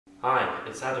Hi,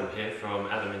 it's Adam here from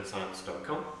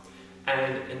adaminsights.com,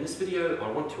 and in this video I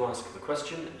want to ask the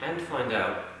question and find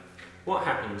out what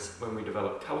happens when we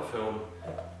develop colour film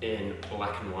in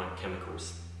black and white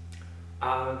chemicals.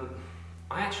 I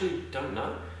actually don't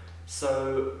know,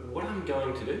 so what I'm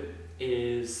going to do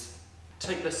is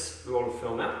take this roll of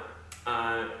film out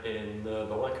in the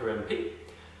Leica MP,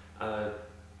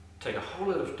 take a whole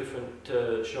lot of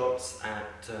different shots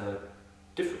at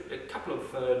a couple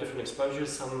of different exposures,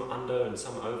 some under and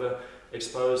some over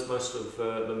exposed, most of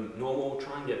them normal.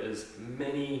 Try and get as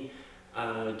many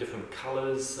different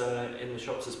colours in the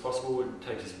shots as possible,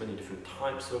 take as many different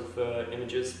types of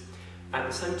images. At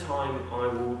the same time, I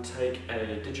will take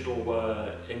a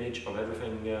digital image of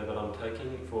everything that I'm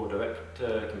taking for direct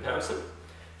comparison,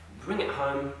 bring it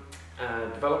home,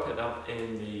 develop it up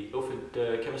in the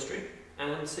Ilford chemistry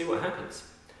and see what happens.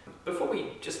 Before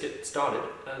we just get started,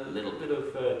 a little bit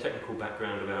of technical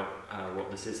background about what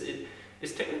this is. It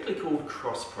is technically called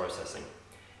cross-processing.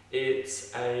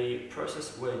 It's a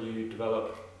process where you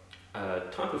develop a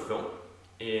type of film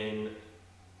in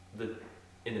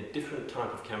a different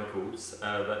type of chemicals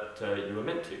that you were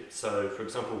meant to. So, for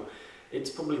example, it's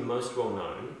probably most well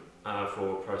known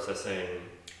for processing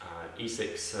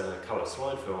E6 colour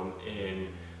slide film in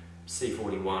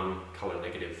C41 colour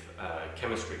negative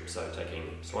chemistry, so taking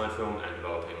slide film and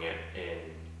developing it in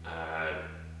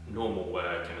normal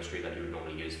chemistry that you would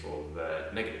normally use for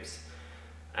the negatives.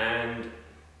 And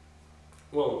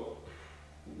well,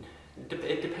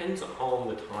 it depends on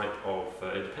the type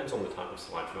of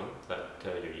slide film that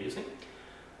you're using,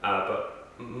 but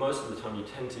most of the time you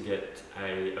tend to get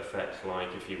a effect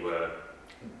like if you were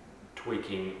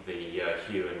tweaking the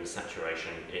hue and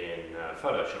saturation in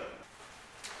Photoshop.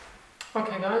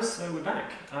 Okay guys, so we're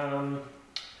back.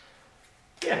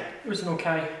 Yeah, it was an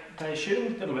okay day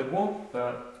shooting, a little bit warm,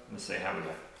 but let's see how we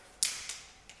go.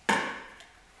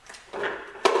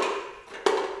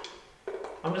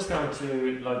 I'm just going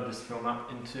to load this film up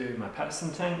into my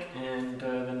Patterson tank and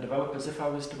then develop as if I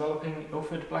was developing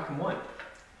Ilford black and white.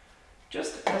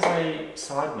 Just as a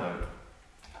side note,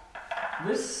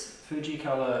 this Fuji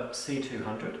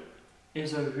C200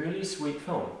 is a really sweet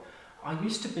film. I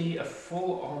used to be a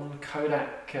full-on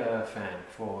Kodak fan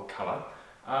for colour,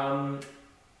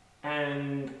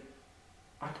 and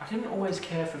I didn't always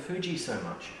care for Fuji so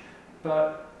much,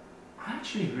 but I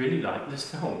actually really like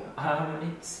this film.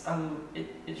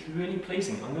 It's really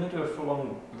pleasing. I'm going to do a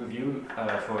full-on review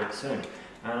for it soon,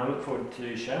 and I look forward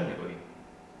to sharing it with you.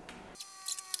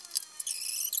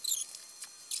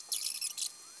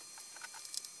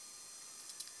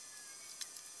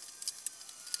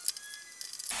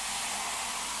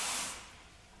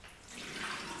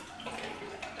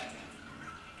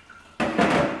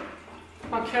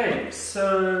 Okay,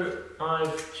 so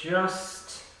I've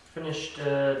just finished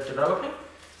developing.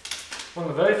 One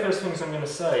of the very first things I'm going to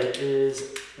say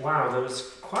is, wow, there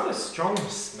was quite a strong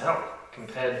smell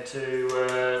compared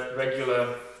to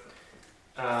regular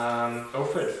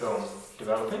Ilford film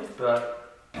developing,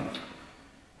 but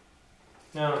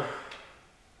now,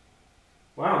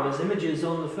 wow, there's images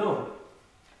on the film.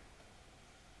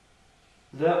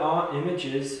 There are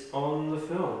images on the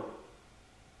film.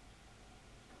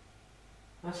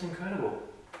 That's incredible.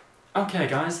 Okay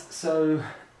guys, so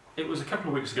it was a couple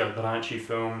of weeks ago that I actually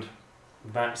filmed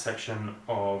that section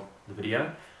of the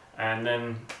video and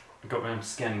then got around to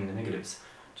scanning the negatives.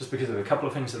 Just because of a couple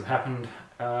of things that have happened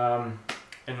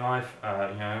in life,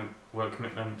 you know, work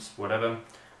commitments, whatever.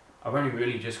 I've only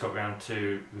really just got around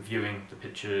to reviewing the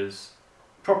pictures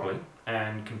properly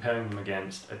and comparing them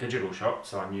against a digital shot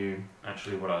so I knew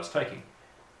actually what I was taking.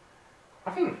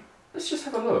 I think, let's just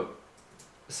have a look.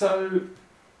 So,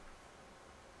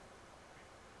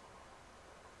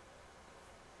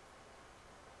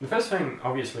 the first thing,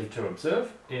 obviously, to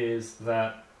observe is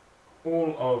that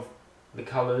all of the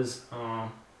colours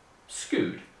are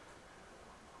skewed.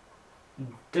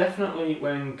 Definitely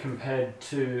when compared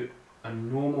to a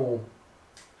normal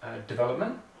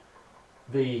development,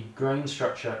 the grain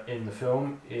structure in the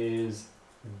film is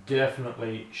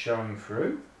definitely showing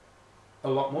through a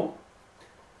lot more.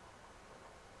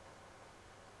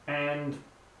 And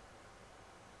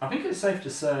I think it's safe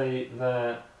to say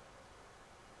that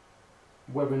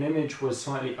whether an image was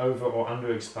slightly over or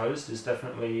underexposed is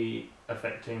definitely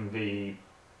affecting the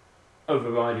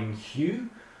overriding hue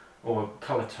or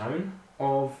colour tone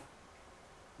of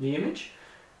the image.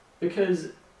 Because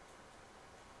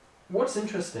what's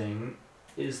interesting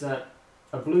is that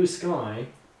a blue sky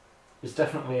is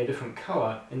definitely a different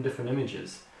colour in different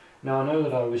images. Now I know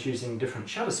that I was using different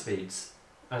shutter speeds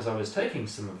as I was taking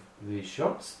some of these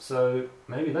shots, so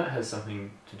maybe that has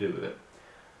something to do with it.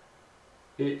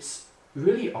 It's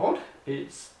really odd,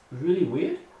 it's really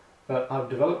weird, but I've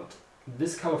developed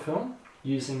this colour film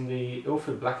using the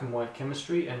Ilford black and white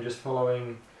chemistry and just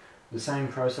following the same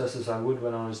process as I would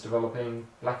when I was developing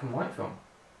black and white film.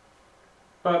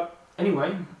 But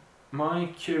anyway, my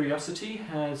curiosity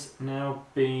has now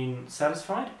been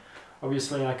satisfied.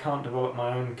 Obviously I can't develop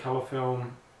my own colour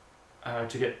film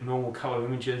to get normal colour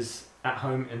images at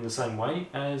home in the same way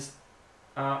as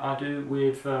I do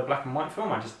with black and white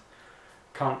film. I just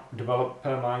can't develop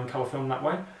my own colour film that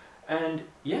way. And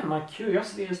yeah, my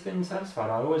curiosity has been satisfied.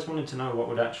 I always wanted to know what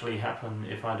would actually happen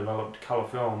if I developed colour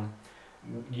film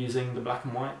using the black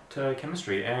and white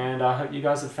chemistry, and I hope you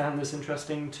guys have found this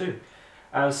interesting too.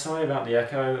 Sorry about the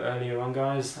echo earlier on,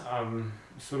 guys. I'm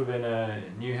sort of in a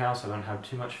new house, I don't have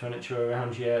too much furniture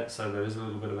around yet, so there is a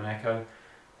little bit of an echo.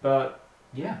 But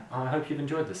yeah, I hope you've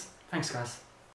enjoyed this. Thanks guys.